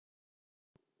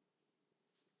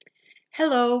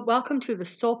Hello, welcome to the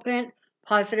Soulprint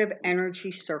Positive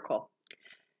Energy Circle.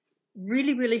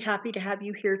 Really happy to have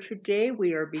you here today.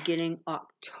 We are beginning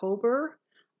October.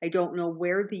 I don't know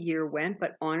where the year went,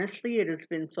 but honestly, it has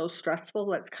been so stressful.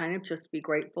 Let's kind of just be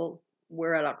grateful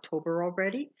we're at October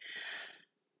already.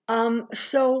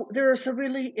 So there's a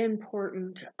really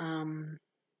important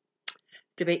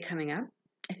debate coming up.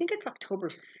 I think it's October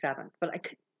 7th, but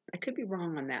I could be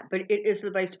wrong on that, but it is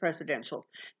the vice presidential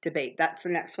debate. That's the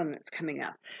next one that's coming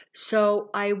up. So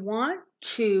I want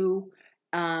to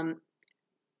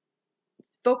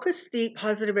focus the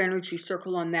positive energy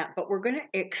circle on that, but we're going to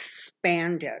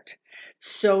expand it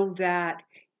so that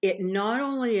it not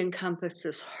only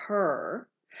encompasses her,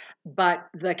 but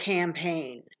the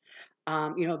campaign.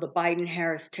 The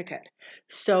Biden-Harris ticket,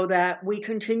 so that we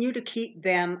continue to keep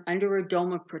them under a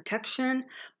dome of protection,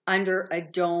 under a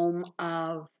dome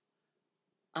of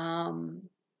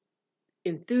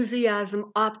enthusiasm,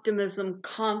 optimism,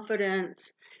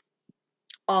 confidence,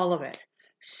 all of it.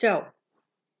 So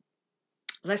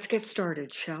let's get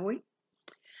started, shall we?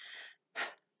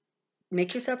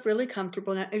 Make yourself really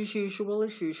comfortable now, as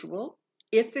usual.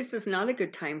 If this is not a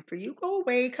good time for you, go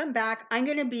away, come back. I'm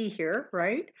going to be here,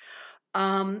 right?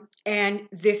 And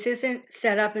this isn't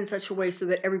set up in such a way so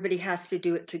that everybody has to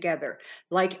do it together.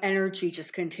 Like energy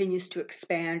just continues to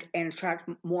expand and attract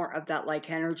more of that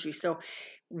like energy. So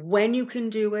when you can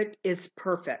do it is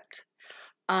perfect.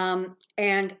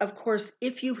 And of course,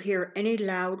 if you hear any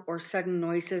loud or sudden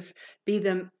noises, be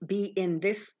in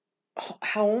this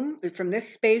home, from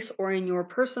this space, or in your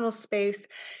personal space,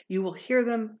 you will hear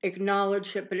them,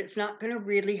 acknowledge it, but it's not going to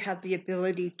really have the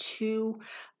ability to,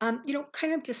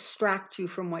 kind of distract you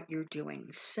from what you're doing.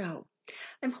 So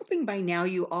I'm hoping by now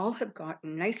you all have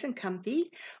gotten nice and comfy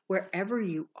wherever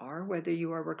you are, whether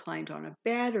you are reclined on a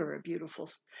bed or a beautiful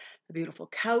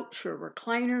couch or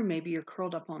recliner. Maybe you're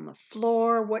curled up on the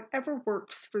floor, whatever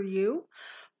works for you.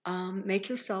 Make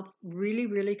yourself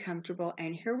really comfortable.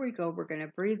 And here we go. We're going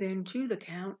to breathe into the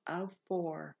count of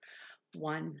 4.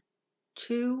 1,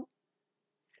 2,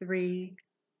 3,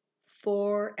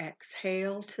 4.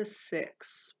 Exhale to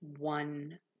 6.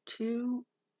 1, 2,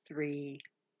 3,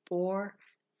 4,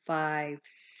 5,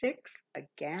 6.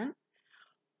 Again.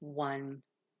 1,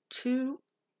 2,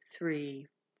 3,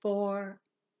 4.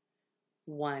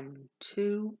 1,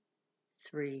 2,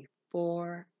 3,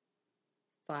 4,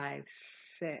 5,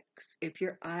 6. If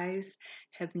your eyes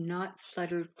have not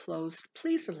fluttered closed,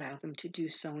 please allow them to do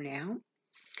so now.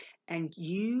 And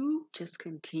you just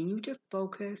continue to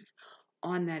focus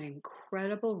on that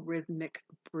incredible rhythmic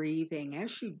breathing.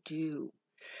 As you do,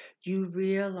 you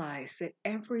realize that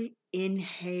every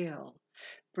inhale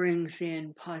brings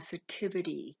in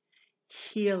positivity,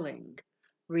 healing,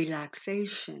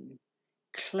 relaxation,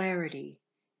 clarity,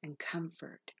 and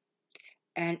comfort.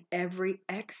 And every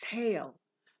exhale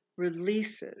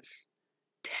releases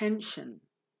tension,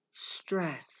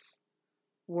 stress,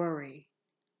 worry,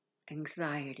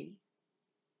 anxiety,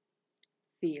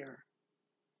 fear,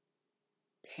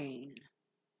 pain.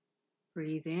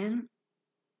 Breathe in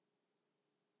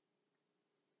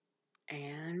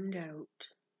and out.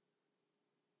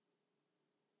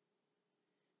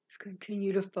 Let's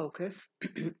continue to focus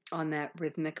on that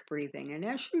rhythmic breathing. And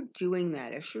as you're doing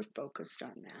that, as you're focused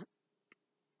on that,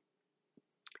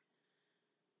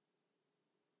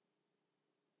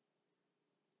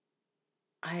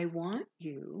 I want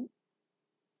you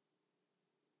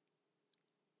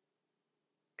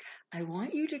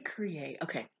to create,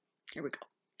 okay, here we go.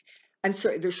 I'm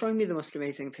sorry, they're showing me the most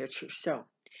amazing pictures. So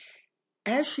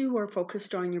as you are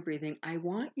focused on your breathing, I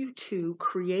want you to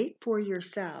create for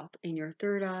yourself, in your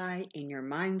third eye, in your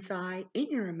mind's eye, in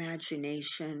your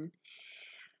imagination,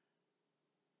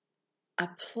 a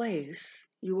place.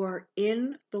 You are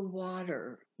in the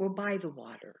water, or by the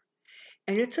water.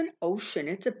 And it's an ocean.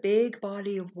 It's a big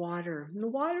body of water. And the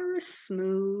water is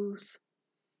smooth.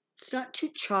 It's not too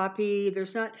choppy.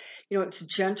 There's not, it's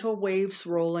gentle waves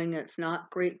rolling. It's not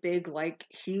great big, like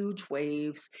huge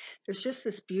waves. There's just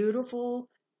this beautiful,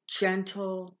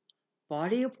 gentle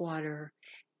body of water,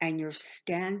 and you're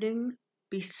standing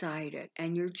beside it,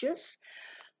 and you're just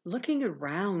looking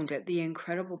around at the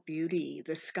incredible beauty.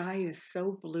 The sky is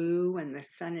so blue and the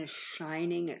sun is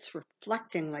shining. It's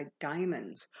reflecting like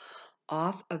diamonds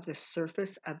off of the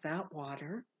surface of that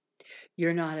water.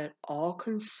 You're not at all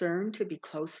concerned to be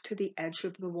close to the edge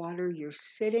of the water. You're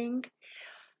sitting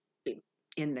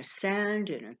in the sand,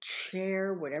 in a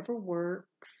chair, whatever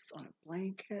works, on a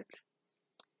blanket,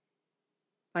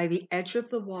 by the edge of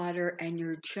the water, and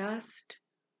you're just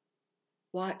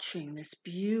watching this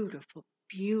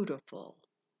beautiful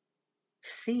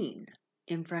scene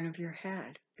in front of your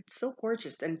head. It's so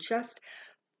gorgeous. And just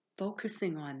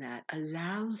focusing on that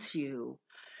allows you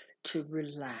to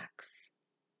relax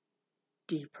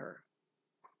deeper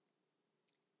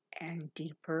and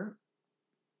deeper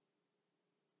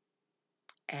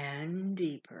and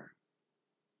deeper.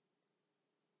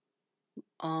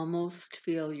 Almost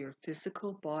feel your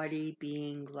physical body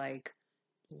being like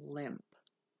limp.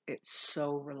 It's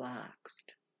so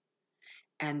relaxed.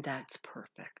 And that's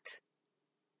perfect.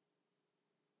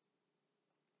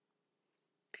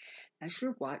 As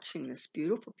you're watching this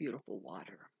beautiful, beautiful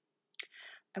water,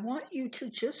 I want you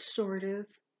to just sort of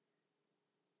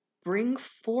bring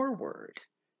forward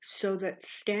so that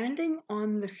standing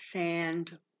on the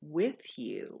sand with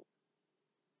you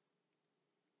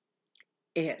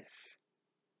is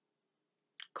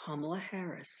Kamala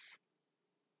Harris,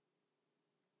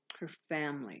 her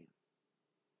family,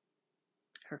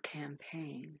 her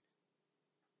campaign,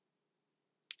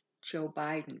 Joe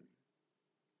Biden,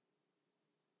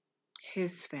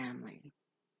 his family,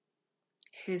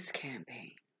 his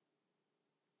campaign,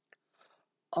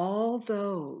 all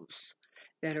those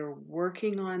that are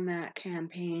working on that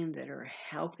campaign, that are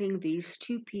helping these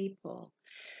two people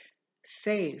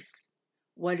face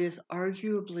what is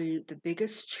arguably the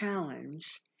biggest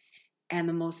challenge and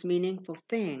the most meaningful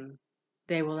thing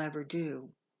they will ever do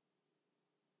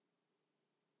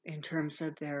in terms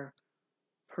of their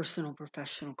personal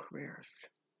professional careers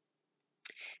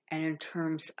and in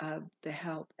terms of the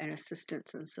help and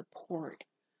assistance and support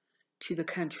to the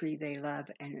country they love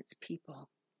and its people.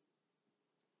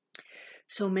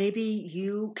 So maybe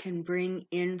you can bring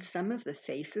in some of the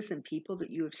faces and people that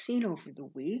you have seen over the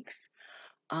weeks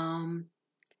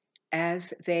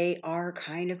as they are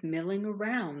kind of milling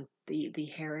around the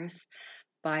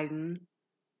Harris-Biden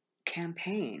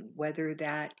campaign, whether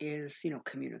that is,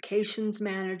 communications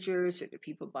managers or the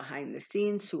people behind the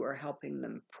scenes who are helping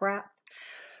them prep,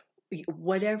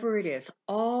 whatever it is,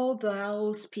 all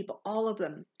those people, all of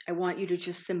them, I want you to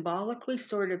just symbolically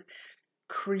sort of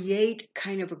create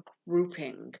kind of a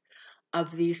grouping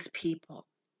of these people.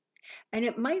 And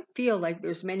it might feel like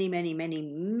there's many, many, many,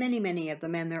 many, many of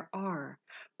them, and there are,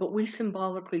 but we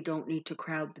symbolically don't need to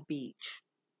crowd the beach.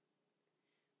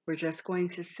 We're just going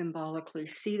to symbolically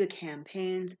see the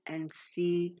campaigns and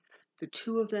see the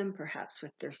two of them, perhaps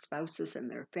with their spouses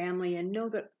and their family, and know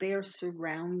that they are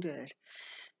surrounded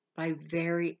by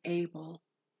very able,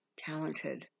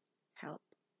 talented help.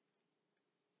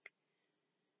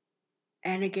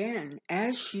 And again,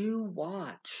 as you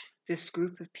watch this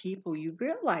group of people, you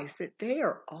realize that they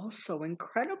are also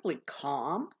incredibly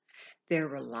calm. They're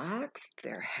relaxed,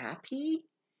 they're happy,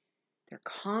 they're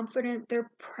confident, they're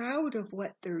proud of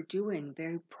what they're doing,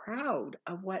 they're proud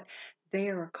of what they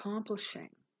are accomplishing.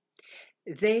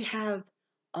 They have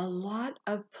a lot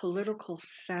of political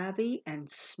savvy and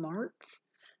smarts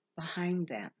behind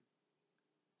them.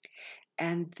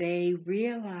 And they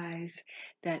realize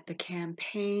that the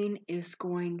campaign is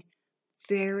going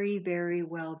very, very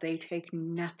well. They take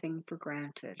nothing for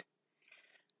granted.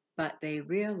 But they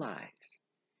realize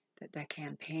that the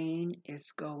campaign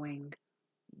is going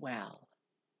well.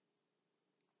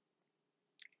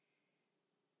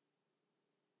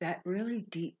 That really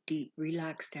deep, deep,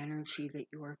 relaxed energy that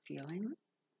you are feeling,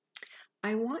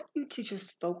 I want you to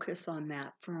just focus on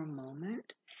that for a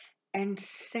moment and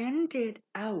send it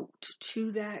out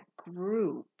to that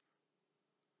group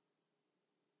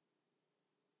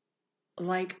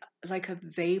like a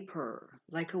vapor,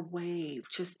 like a wave.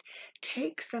 Just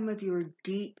take some of your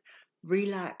deep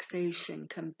relaxation,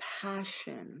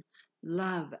 compassion,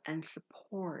 love, and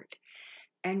support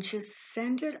and just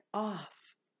send it off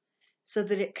so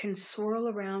that it can swirl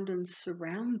around and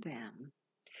surround them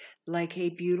like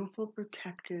a beautiful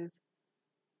protective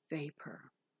vapor.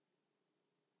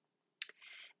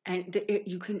 And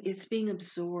it's being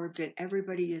absorbed and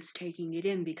everybody is taking it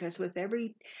in, because with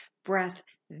every breath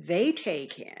they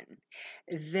take in,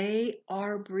 they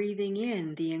are breathing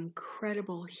in the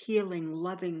incredible healing,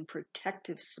 loving,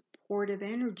 protective, supportive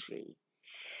energy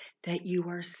that you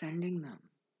are sending them.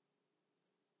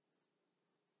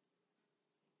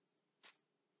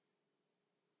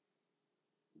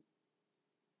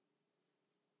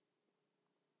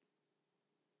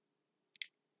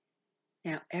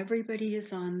 Now everybody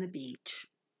is on the beach.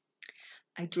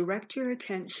 I direct your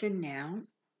attention now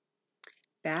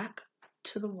back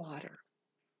to the water.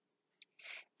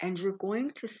 And you're going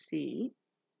to see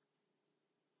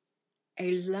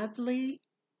a lovely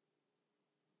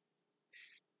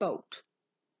boat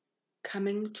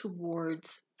coming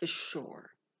towards the shore.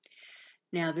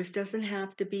 Now, this doesn't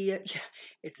have to be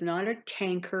it's not a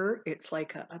tanker. It's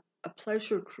like a a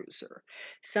pleasure cruiser,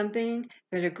 something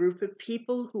that a group of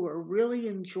people who are really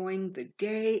enjoying the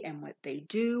day and what they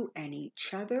do and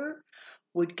each other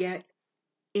would get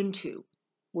into,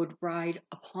 would ride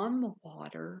upon the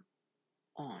water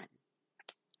on,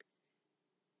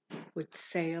 would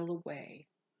sail away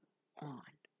on.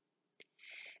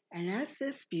 And as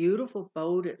this beautiful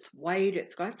boat, it's white,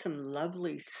 it's got some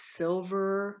lovely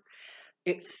silver,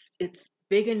 it's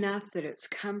big enough that it's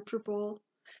comfortable,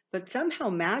 but somehow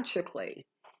magically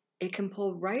it can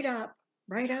pull right up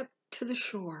to the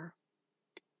shore.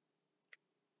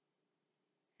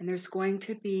 And there's going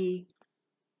to be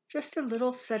just a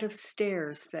little set of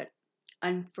stairs that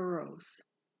unfurrows.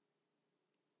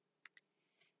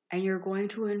 And you're going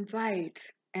to invite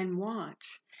and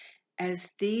watch as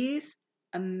these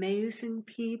amazing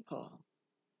people,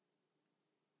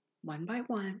 one by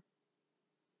one,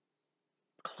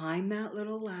 climb that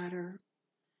little ladder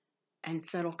and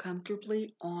settle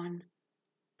comfortably on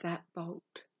that boat.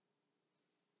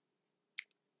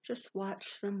 Just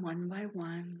watch them one by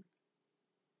one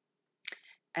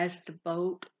as the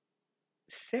boat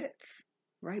sits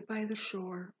right by the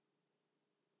shore,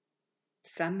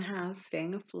 somehow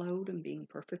staying afloat and being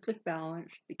perfectly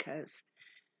balanced, because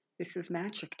this is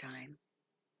magic time.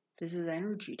 This is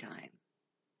energy time.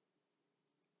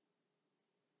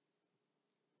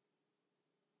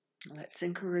 Let's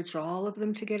encourage all of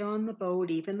them to get on the boat,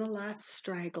 even the last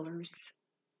stragglers.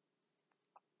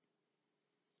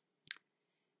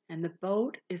 And the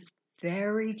boat is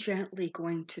very gently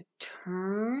going to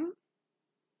turn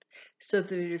so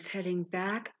that it is heading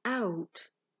back out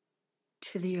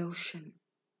to the ocean.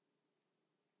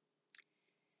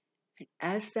 And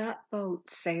as that boat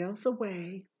sails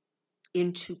away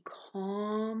into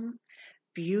calm,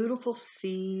 beautiful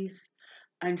seas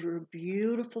under a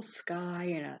beautiful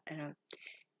sky and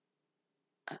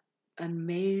a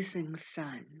amazing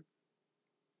sun,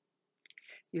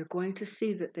 you're going to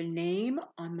see that the name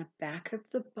on the back of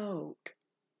the boat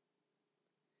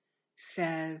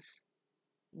says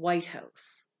White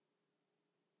House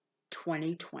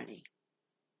 2020.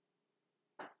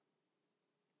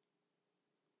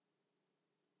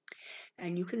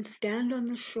 And you can stand on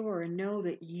the shore and know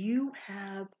that you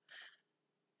have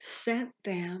sent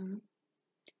them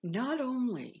not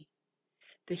only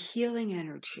the healing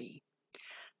energy,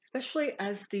 especially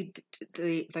as the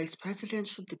vice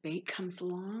presidential debate comes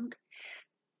along.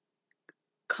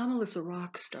 Kamala's a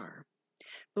rock star,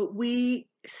 but we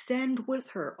send with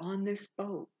her on this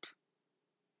boat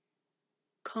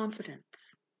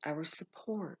confidence, our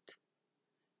support,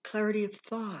 clarity of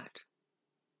thought,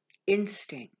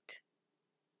 instinct.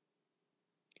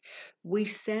 We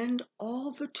send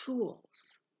all the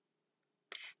tools,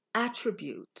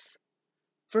 attributes,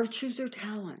 virtues or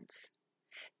talents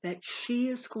that she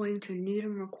is going to need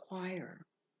and require.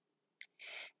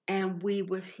 And we,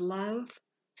 with love,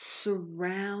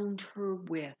 surround her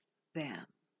with them.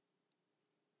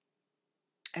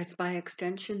 As by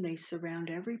extension, they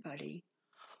surround everybody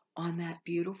on that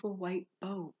beautiful white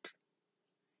boat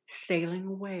sailing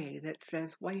away that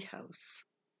says White House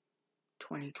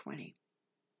 2020.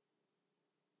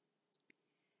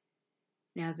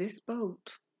 Now this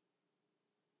boat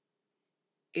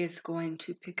is going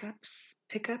to pick up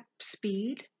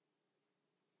speed,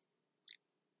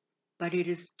 but it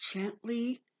is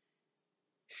gently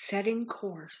setting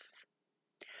course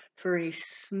for a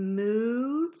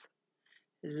smooth,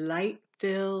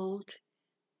 light-filled,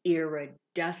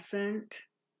 iridescent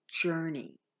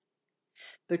journey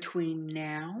between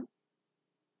now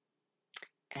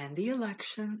and the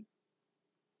election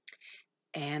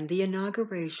and the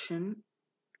inauguration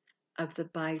of the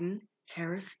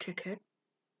Biden-Harris ticket,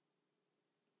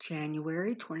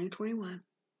 January 2021.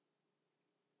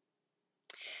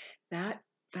 That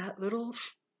little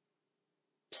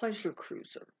pleasure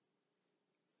cruiser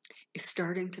is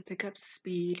starting to pick up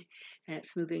speed, and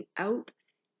it's moving out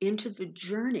into the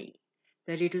journey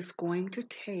that it is going to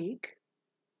take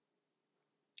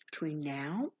between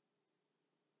now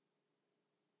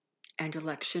and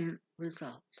election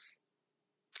results.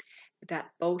 That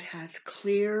boat has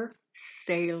clear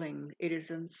sailing. It is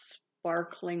in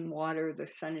sparkling water. The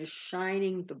sun is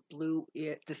shining.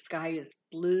 The sky is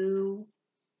blue.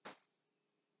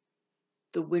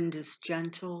 The wind is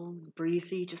gentle,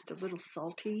 breezy, just a little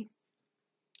salty.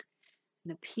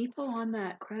 And the people on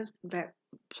that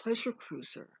pleasure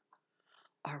cruiser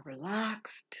are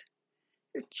relaxed.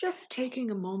 They're just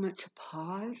taking a moment to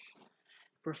pause,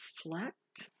 reflect,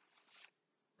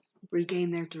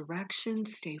 regain their direction,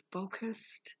 stay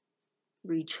focused,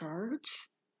 recharge,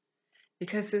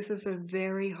 because this is a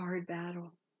very hard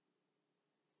battle,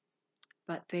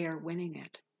 but they are winning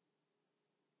it.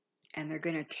 And they're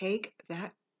going to take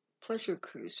that pleasure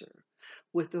cruiser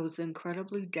with those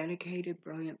incredibly dedicated,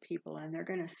 brilliant people, and they're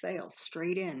going to sail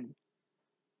straight in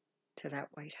to that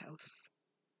White House.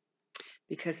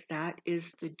 Because that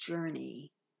is the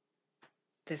journey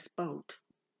this boat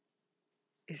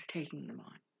is taking them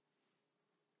on.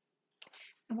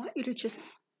 I want you to just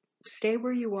stay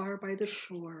where you are by the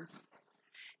shore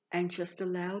and just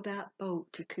allow that boat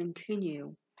to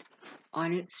continue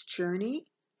on its journey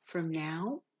from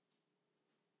now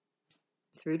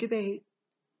through debate,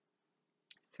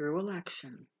 through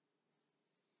election,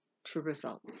 to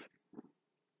results.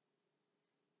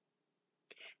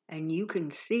 And you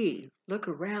can see, look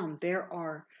around, there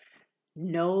are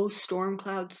no storm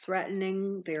clouds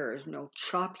threatening, there is no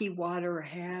choppy water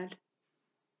ahead.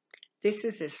 This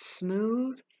is as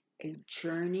smooth a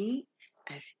journey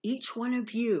as each one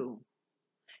of you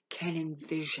can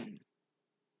envision.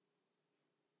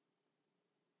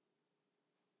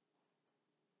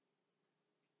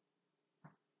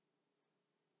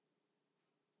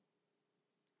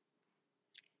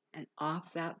 And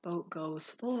off that boat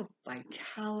goes, full of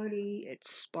vitality.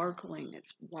 It's sparkling,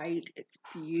 it's white, it's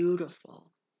beautiful.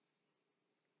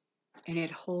 And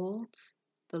it holds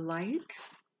the light.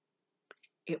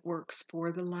 It works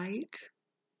for the light.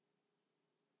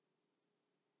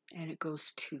 And it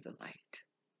goes to the light.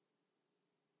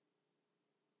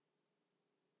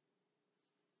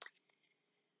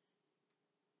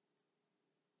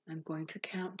 I'm going to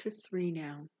count to 3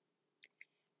 now.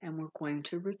 And we're going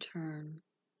to return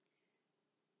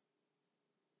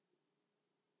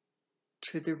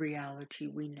to the reality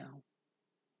we know.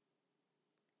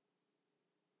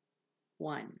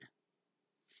 1.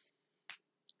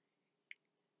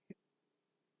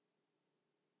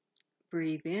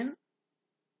 Breathe in.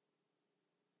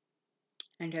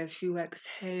 And as you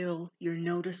exhale, you're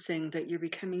noticing that you're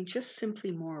becoming just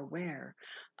simply more aware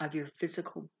of your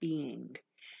physical being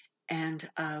and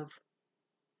of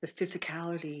the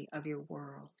physicality of your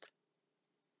world.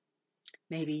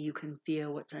 Maybe you can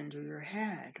feel what's under your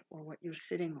head or what you're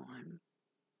sitting on.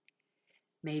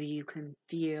 Maybe you can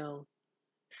feel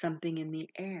something in the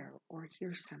air or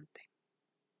hear something.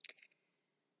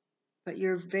 But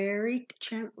you're very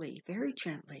gently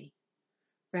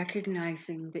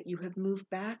recognizing that you have moved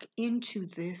back into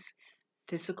this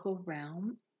physical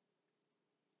realm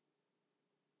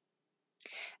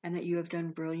and that you have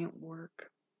done brilliant work.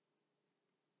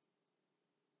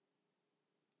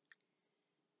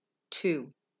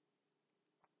 2,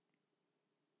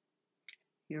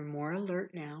 you're more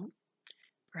alert now.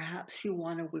 Perhaps you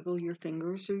want to wiggle your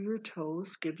fingers or your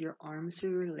toes, give your arms or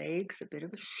your legs a bit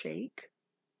of a shake.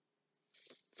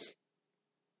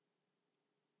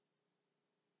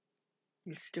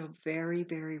 You're still very,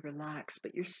 very relaxed,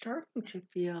 but you're starting to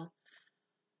feel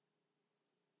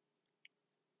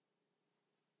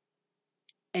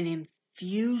an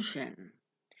infusion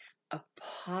of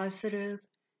positive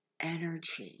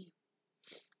energy.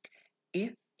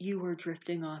 If you are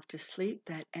drifting off to sleep,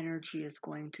 that energy is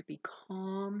going to be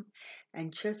calm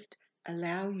and just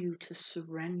allow you to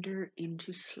surrender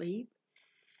into sleep,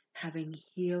 having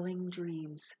healing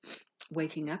dreams,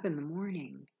 waking up in the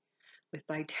morning with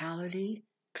vitality,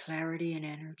 clarity, and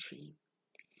energy.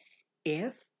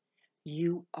 If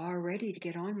you are ready to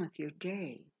get on with your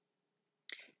day,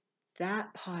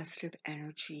 that positive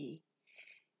energy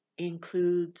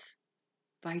includes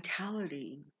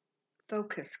vitality,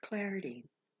 focus, clarity,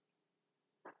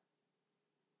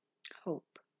 hope.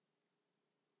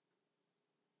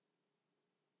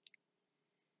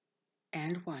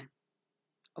 And 1,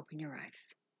 open your eyes.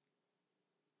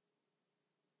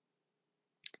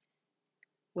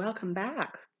 Welcome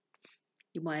back.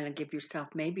 You want to give yourself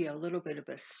maybe a little bit of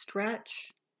a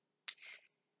stretch.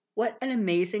 What an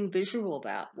amazing visual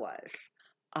that was.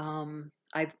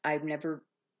 I've never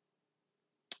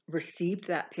received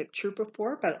that picture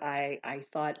before, but I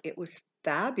thought it was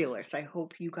fabulous. I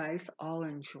hope you guys all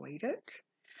enjoyed it.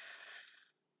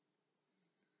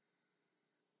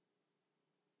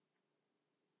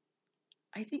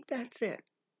 I think that's it.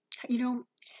 You know,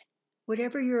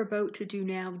 whatever you're about to do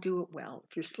now, do it well.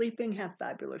 If you're sleeping, have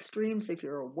fabulous dreams. If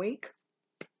you're awake,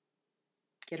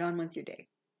 get on with your day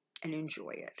and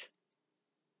enjoy it.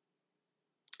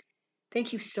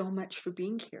 Thank you so much for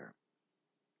being here.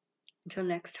 Until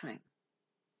next time,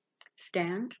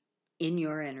 stand in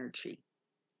your energy.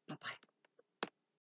 Bye-bye.